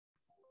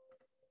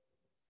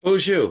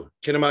Bonjour,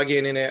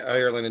 Kinamagi in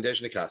Ireland and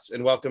Dejnikas,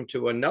 and welcome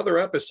to another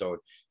episode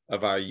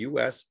of our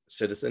US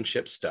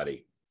Citizenship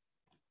study.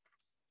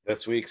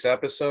 This week's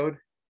episode,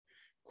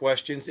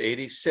 questions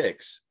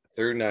 86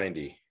 through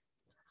 90.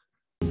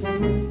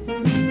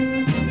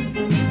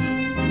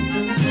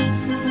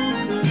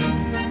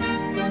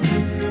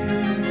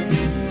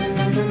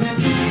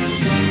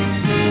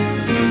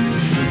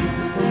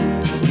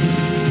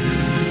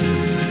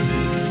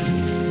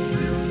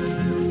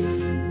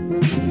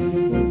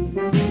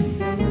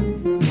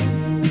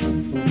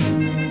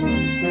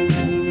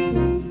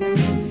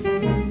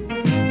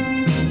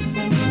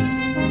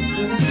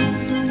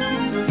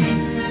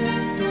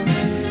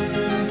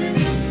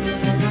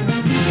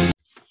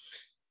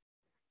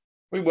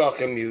 We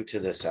welcome you to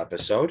this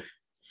episode.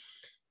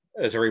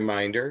 As a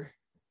reminder,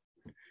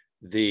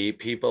 the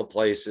people,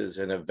 places,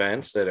 and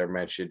events that are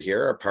mentioned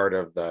here are part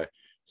of the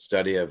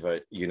study of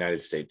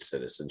United States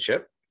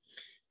citizenship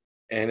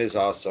and is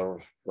also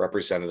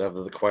representative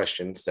of the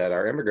questions that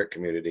our immigrant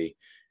community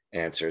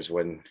answers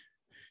when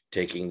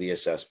taking the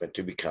assessment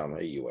to become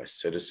a U.S.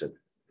 citizen.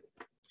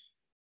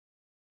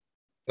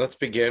 Let's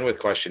begin with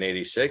question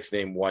 86.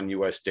 Name one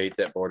U.S. state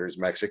that borders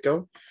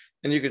Mexico.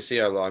 And you can see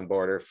our long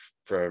border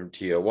from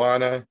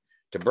Tijuana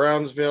to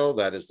Brownsville.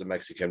 That is the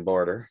Mexican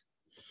border.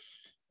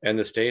 And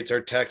the states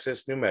are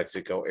Texas, New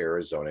Mexico,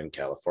 Arizona, and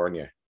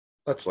California.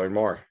 Let's learn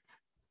more.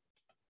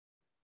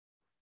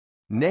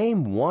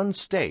 Name one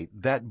state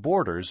that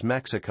borders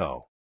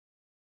Mexico.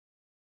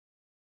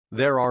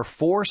 There are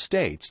 4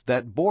 states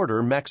that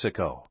border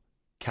Mexico: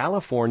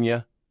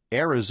 California,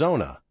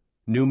 Arizona,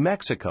 New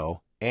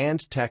Mexico,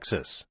 and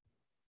Texas.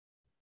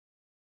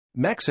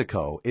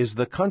 Mexico is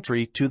the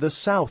country to the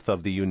south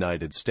of the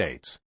United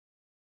States.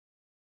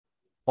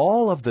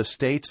 All of the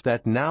states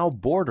that now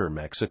border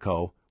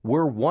Mexico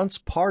were once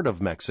part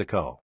of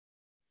Mexico.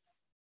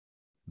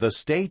 The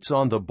states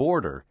on the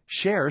border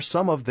share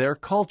some of their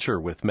culture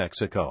with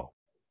Mexico.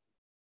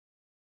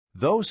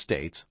 Those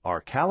states are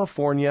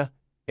California,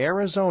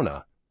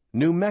 Arizona,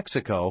 New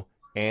Mexico,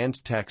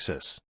 and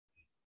Texas.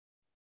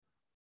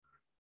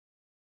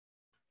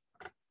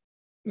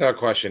 Now,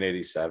 question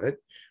 87.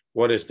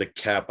 What is the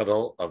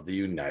capital of the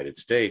United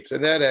States?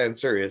 And that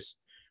answer is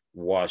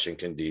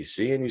Washington,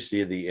 D.C. And you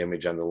see the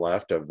image on the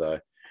left of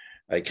the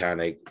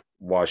iconic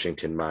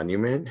Washington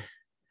Monument.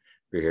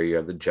 Here you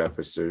have the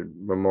Jefferson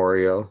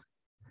Memorial.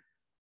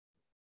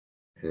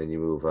 And then you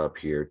move up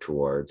here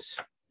towards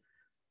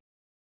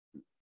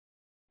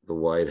the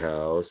White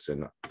House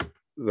and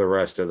the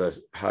rest of the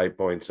high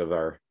points of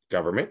our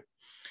government.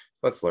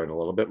 Let's learn a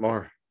little bit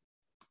more.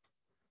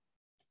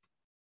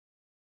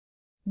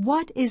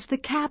 What is the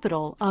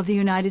capital of the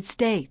United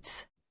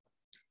States?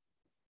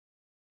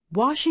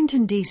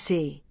 Washington,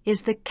 D.C.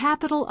 is the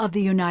capital of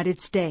the United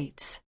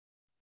States.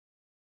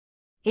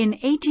 In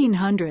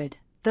 1800,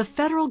 the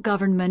federal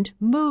government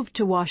moved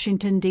to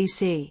Washington,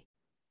 D.C.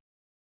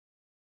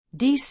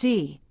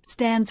 D.C.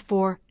 stands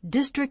for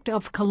District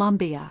of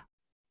Columbia.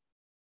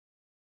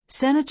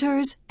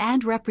 Senators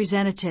and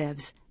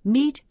representatives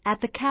meet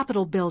at the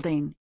Capitol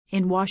Building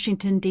in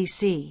Washington,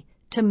 D.C.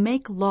 to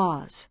make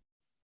laws.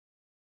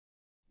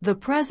 The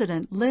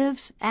President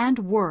lives and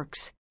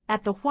works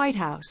at the White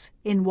House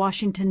in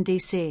Washington,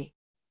 D.C.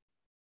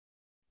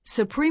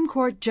 Supreme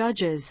Court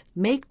judges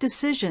make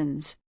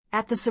decisions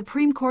at the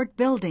Supreme Court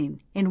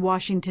building in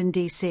Washington,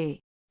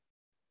 D.C.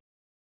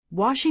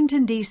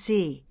 Washington,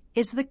 D.C.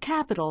 is the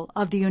capital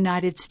of the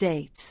United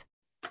States.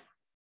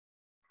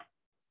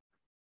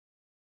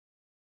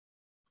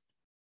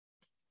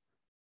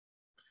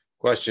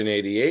 Question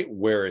 88.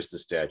 Where is the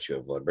Statue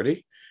of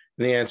Liberty?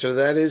 And the answer to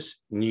that is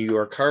New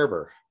York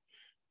Harbor,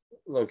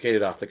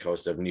 located off the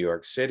coast of New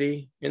York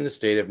City in the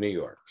state of New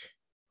York.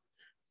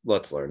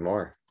 Let's learn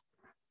more.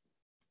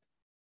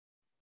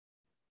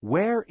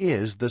 Where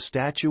is the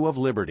Statue of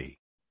Liberty?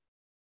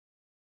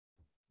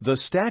 The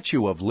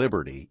Statue of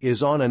Liberty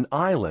is on an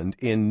island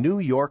in New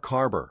York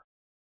Harbor.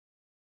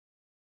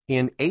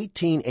 In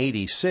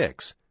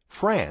 1886,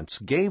 France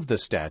gave the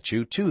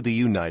statue to the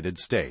United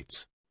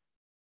States.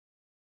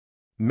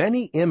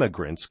 Many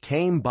immigrants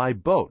came by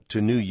boat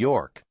to New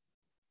York.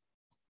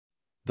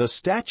 The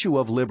Statue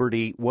of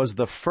Liberty was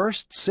the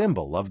first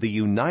symbol of the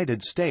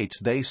United States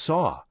they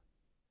saw.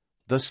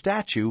 The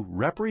statue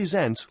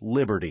represents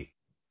liberty.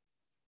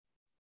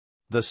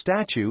 The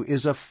statue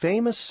is a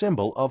famous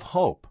symbol of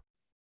hope.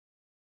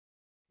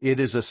 It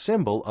is a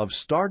symbol of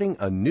starting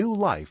a new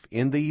life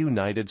in the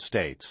United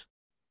States.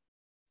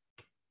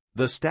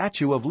 The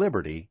Statue of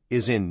Liberty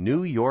is in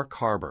New York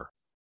Harbor.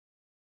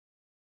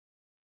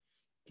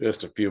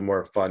 Just a few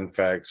more fun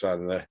facts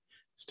on the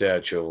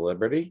Statue of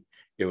Liberty.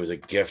 It was a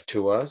gift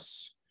to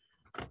us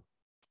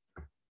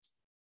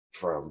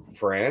from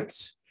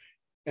France,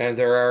 and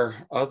there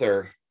are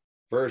other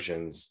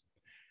versions,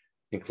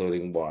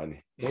 including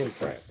one in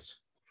France.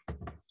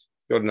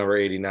 Let's go to number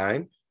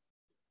 89.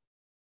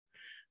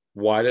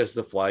 Why does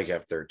the flag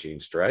have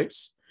 13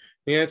 stripes?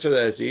 The answer to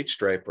that is each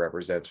stripe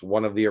represents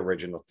one of the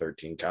original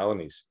 13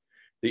 colonies.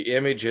 The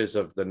images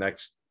of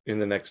in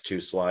the next 2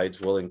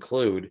 slides will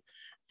include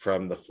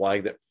from the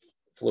flag that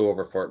flew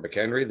over Fort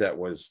McHenry. That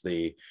was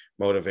the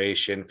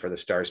motivation for the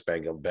Star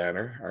Spangled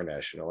Banner, our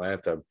national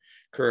anthem,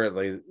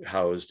 currently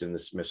housed in the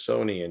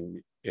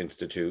Smithsonian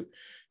Institute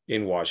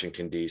in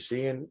Washington,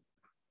 D.C., and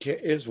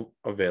is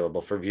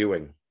available for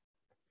viewing.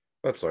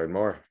 Let's learn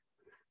more.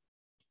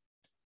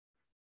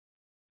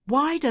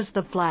 Why does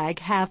the flag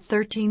have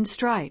 13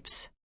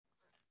 stripes?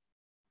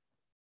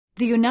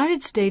 The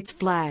United States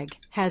flag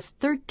has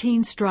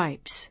 13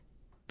 stripes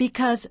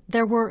because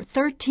there were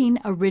 13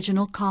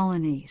 original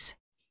colonies.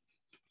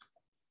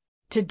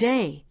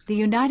 Today, the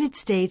United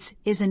States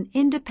is an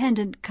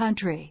independent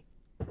country.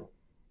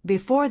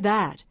 Before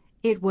that,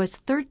 it was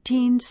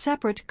 13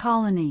 separate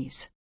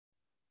colonies.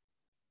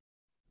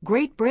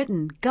 Great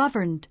Britain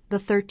governed the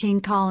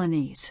 13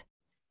 colonies.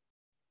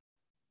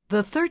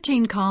 The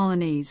 13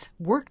 colonies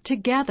worked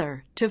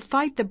together to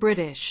fight the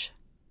British.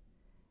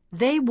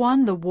 They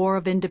won the War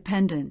of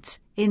Independence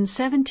in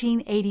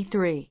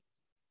 1783.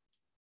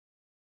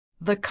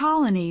 The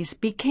colonies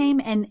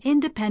became an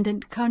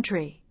independent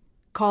country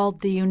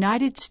called the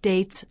United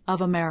States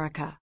of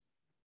America.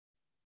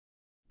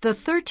 The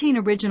 13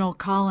 original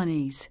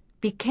colonies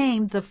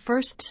became the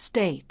first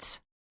states.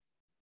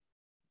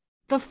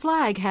 The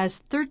flag has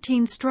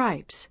 13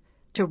 stripes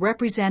to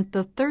represent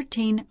the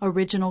 13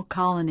 original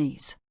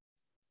colonies.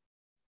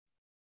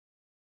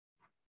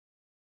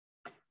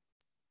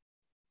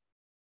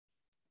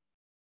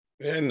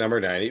 And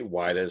number 90,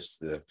 why does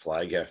the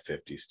flag have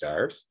 50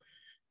 stars?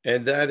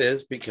 And that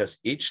is because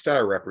each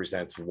star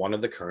represents one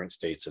of the current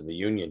states of the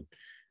Union.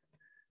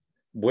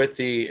 With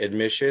the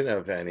admission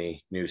of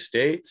any new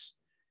states,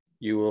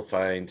 you will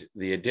find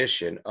the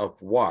addition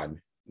of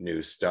one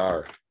new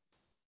star.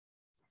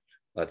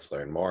 Let's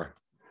learn more.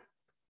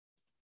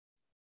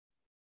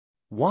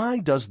 Why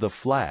does the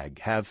flag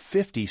have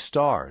 50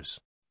 stars?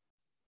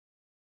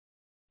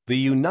 The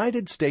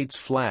United States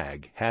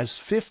flag has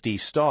 50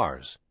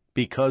 stars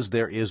because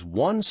there is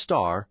one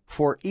star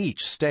for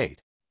each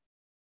state.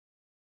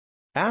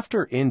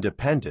 After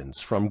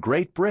independence from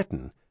Great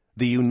Britain,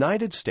 the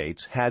United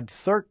States had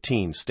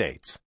 13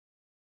 states.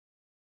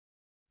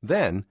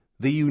 Then,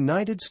 the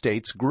United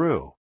States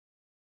grew.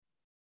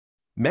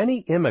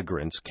 Many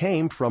immigrants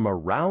came from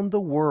around the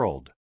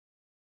world.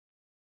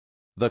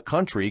 The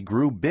country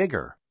grew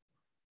bigger.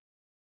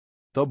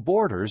 The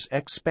borders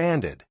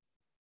expanded.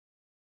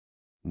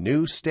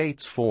 New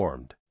states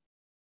formed.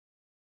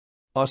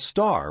 A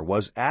star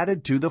was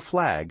added to the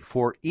flag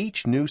for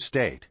each new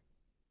state.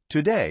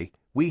 Today,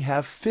 we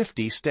have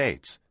 50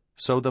 states,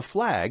 so the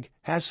flag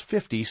has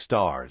 50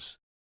 stars.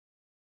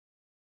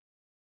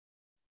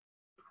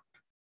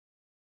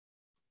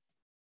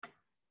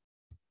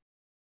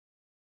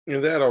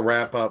 And that'll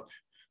wrap up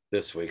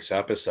this week's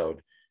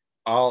episode.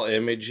 All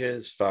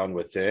images found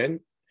within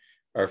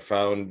are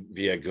found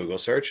via Google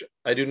search.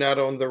 I do not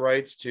own the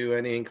rights to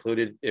any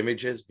included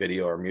images,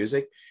 video, or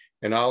music,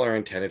 and all are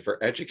intended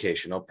for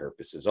educational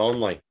purposes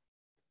only.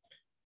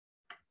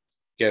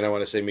 Again, I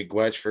want to say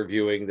miigwech for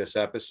viewing this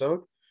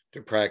episode.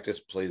 To practice,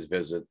 please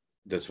visit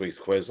this week's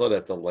Quizlet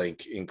at the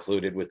link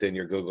included within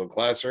your Google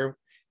Classroom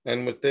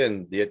and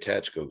within the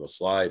attached Google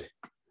slide.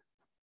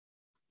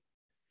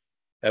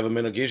 Have a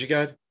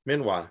minogijigad,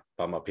 minwa,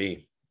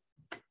 pamapi.